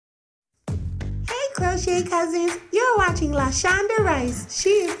Crochet Cousins, you're watching LaShonda Rice. She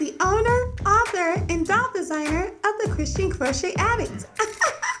is the owner, author, and doll designer of the Christian Crochet Addict.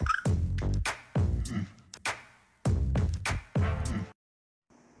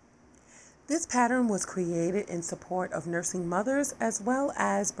 This pattern was created in support of nursing mothers as well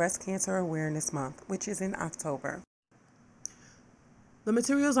as Breast Cancer Awareness Month, which is in October. The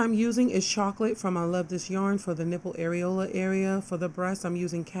materials I'm using is chocolate from I Love This Yarn for the nipple areola area. For the breast, I'm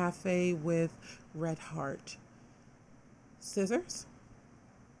using Cafe with Red Heart. Scissors,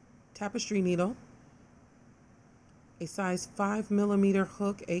 tapestry needle, a size 5mm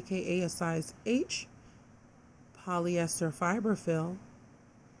hook, aka a size H, polyester fiber fill,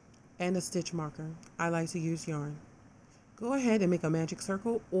 and a stitch marker. I like to use yarn. Go ahead and make a magic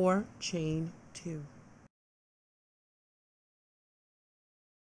circle or chain 2.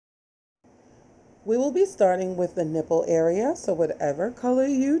 We will be starting with the nipple area, so whatever color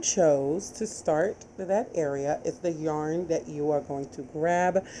you chose to start that area is the yarn that you are going to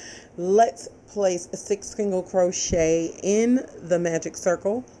grab. Let's place 6 single crochet in the magic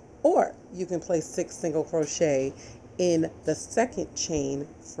circle, or you can place 6 single crochet in the second chain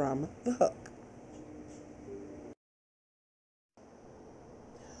from the hook.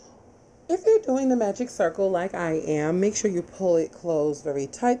 If you're doing the magic circle like I am, make sure you pull it closed very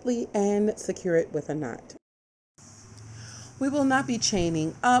tightly and secure it with a knot. We will not be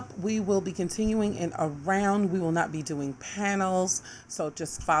chaining up. We will be continuing in a round. We will not be doing panels, so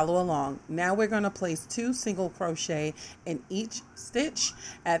just follow along. Now we're going to place 2 single crochet in each stitch.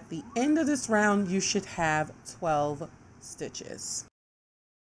 At the end of this round, you should have 12 stitches.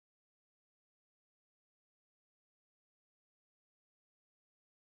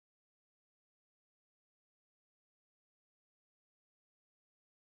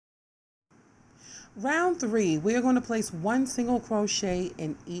 Round 3, we are going to place 1 single crochet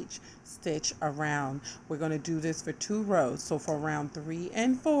in each stitch around. We're going to do this for 2 rows. So for round 3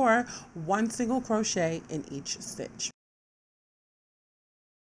 and 4, 1 single crochet in each stitch.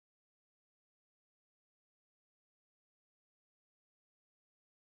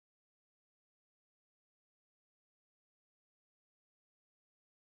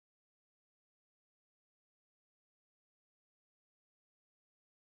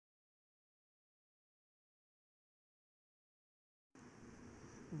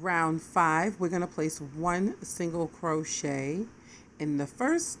 Round 5, we're going to place 1 single crochet in the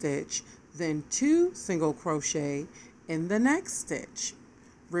first stitch, then 2 single crochet in the next stitch.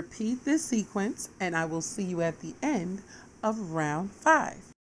 Repeat this sequence and I will see you at the end of round 5.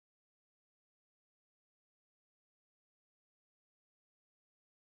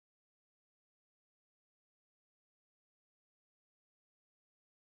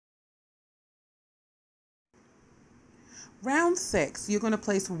 Round 6, you're going to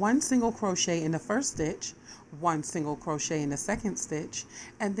place 1 single crochet in the first stitch, 1 single crochet in the second stitch,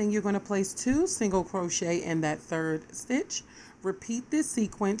 and then you're going to place 2 single crochet in that third stitch. Repeat this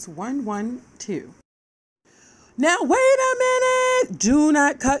sequence 1, 1, 2. Now wait a minute! Do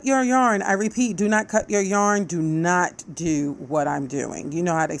not cut your yarn. I repeat, do not cut your yarn. Do not do what I'm doing. You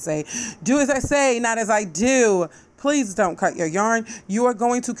know how they say, do as I say, not as I do. Please don't cut your yarn. You are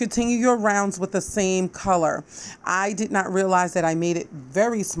going to continue your rounds with the same color. I did not realize that I made it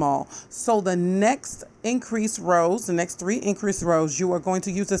very small. So the next increase rows, the next 3 increase rows, you are going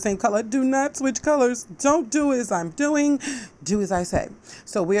to use the same color. Do not switch colors. Don't do as I'm doing. Do as I say.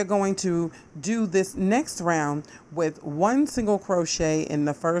 So we are going to do this next round with 1 single crochet in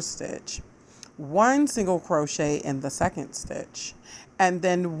the first stitch, 1 single crochet in the second stitch, and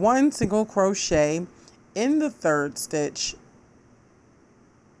then 1 single crochet in the third stitch,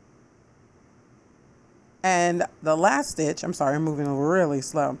 and the last stitch, I'm sorry, I'm moving really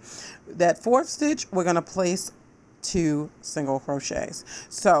slow. That fourth stitch, we're going to place 2 single crochets.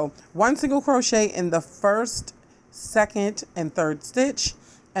 So 1 single crochet in the first, second, and third stitch,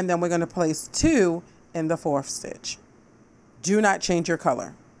 and then we're going to place 2 in the fourth stitch. Do not change your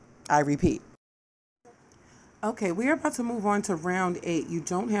color. I repeat. Okay, we are about to move on to round 8. You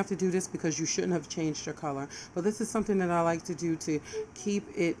don't have to do this because you shouldn't have changed your color, but this is something that I like to do to keep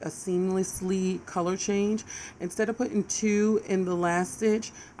it a seamlessly color change. Instead of putting 2 in the last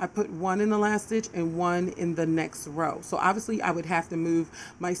stitch, I put 1 in the last stitch and 1 in the next row. So obviously I would have to move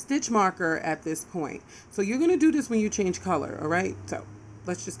my stitch marker at this point. So you're going to do this when you change color, all right? So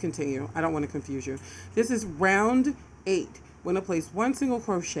let's just continue. I don't want to confuse you. This is round 8. We're going to place 1 single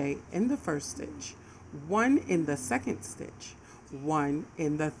crochet in the first stitch, 1 in the second stitch, 1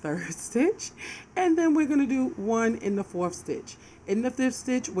 in the 3rd stitch, and then we're going to do 1 in the 4th stitch. In the 5th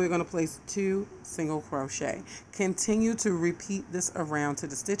stitch, we're going to place 2 single crochet. Continue to repeat this around to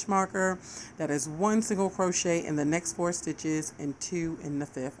the stitch marker. That is 1 single crochet in the next 4 stitches and 2 in the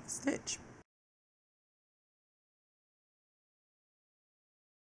 5th stitch.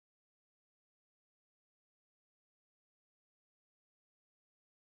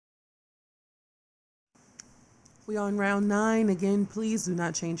 We are on round 9. Again, please do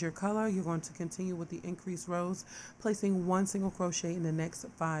not change your color. You're going to continue with the increased rows, placing 1 single crochet in the next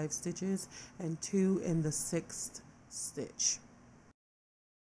 5 stitches and 2 in the 6th stitch.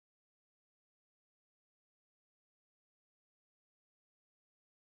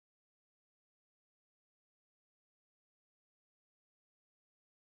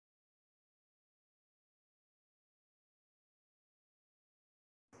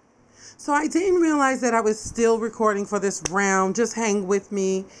 So I didn't realize that I was still recording for this round. Just hang with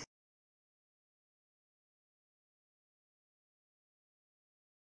me.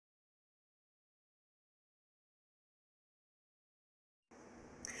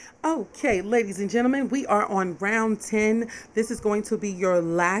 Okay, ladies and gentlemen, we are on round 10. This is going to be your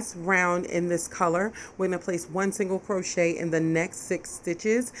last round in this color. We're going to place 1 single crochet in the next 6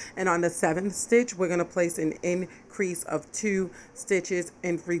 stitches, and on the 7th stitch, we're going to place an increase of 2 stitches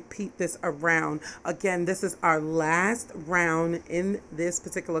and repeat this around. Again, this is our last round in this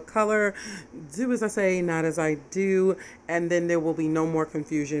particular color. Do as I say, not as I do, and then there will be no more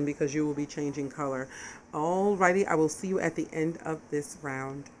confusion because you will be changing color. Alrighty, I will see you at the end of this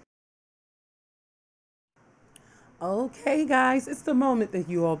round. Okay, guys, it's the moment that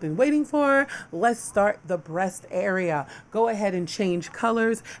you all been waiting for. Let's start the breast area. Go ahead and change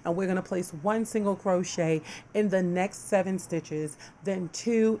colors, and we're going to place 1 single crochet in the next 7 stitches, then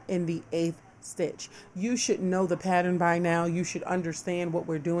 2 in the 8th stitch. You should know the pattern by now. You should understand what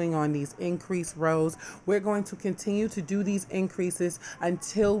we're doing on these increased rows. We're going to continue to do these increases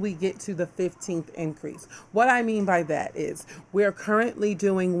until we get to the 15th increase. What I mean by that is we're currently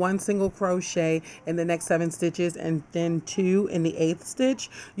doing 1 single crochet in the next 7 stitches and then 2 in the 8th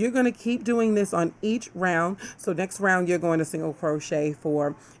stitch. You're going to keep doing this on each round. So next round you're going to single crochet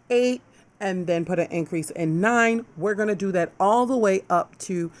for 8 and then put an increase in 9. We're going to do that all the way up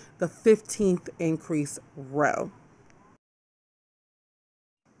to the 15th increase row.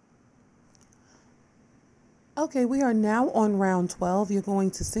 Okay, we are now on round 12. You're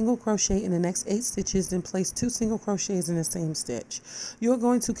going to single crochet in the next 8 stitches, then place 2 single crochets in the same stitch. You're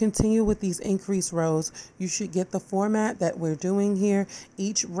going to continue with these increased rows. You should get the format that we're doing here.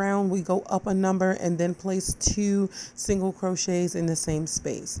 Each round we go up a number and then place 2 single crochets in the same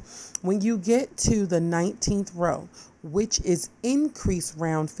space. When you get to the 19th row, which is increase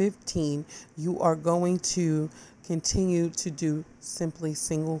round 15, you are going to continue to do simply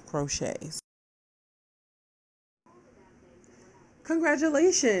single crochets.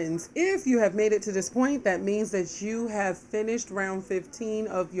 Congratulations! If you have made it to this point, that means that you have finished round 15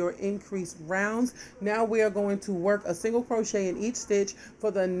 of your increased rounds. Now we are going to work a single crochet in each stitch for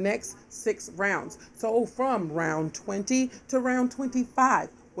the next 6 rounds. So from round 20 to round 25,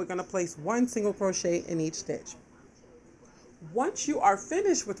 we're going to place 1 single crochet in each stitch. Once you are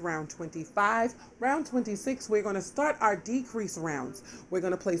finished with round 25, round 26, we're going to start our decrease rounds. We're going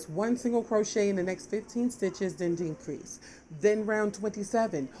to place 1 single crochet in the next 15 stitches, then decrease. Then round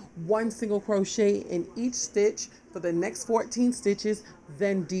 27, 1 single crochet in each stitch for the next 14 stitches,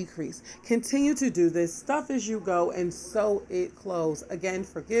 then decrease. Continue to do this stuff as you go and sew it close. Again,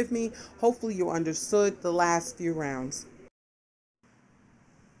 forgive me. Hopefully you understood the last few rounds.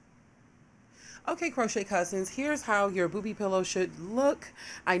 Okay, crochet cousins, here's how your booby pillow should look.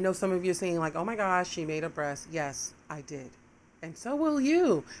 I know some of you are saying like, oh my gosh, she made a breast. Yes, I did. And so will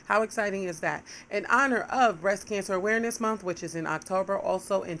you. How exciting is that? In honor of Breast Cancer Awareness Month, which is in October,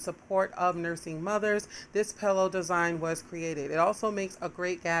 also in support of nursing mothers, this pillow design was created. It also makes a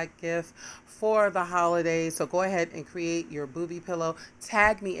great gag gift for the holidays. So go ahead and create your booby pillow.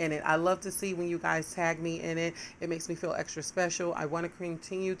 Tag me in it. I love to see when you guys tag me in it. It makes me feel extra special. I want to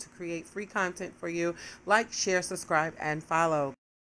continue to create free content for you. Like, share, subscribe, and follow.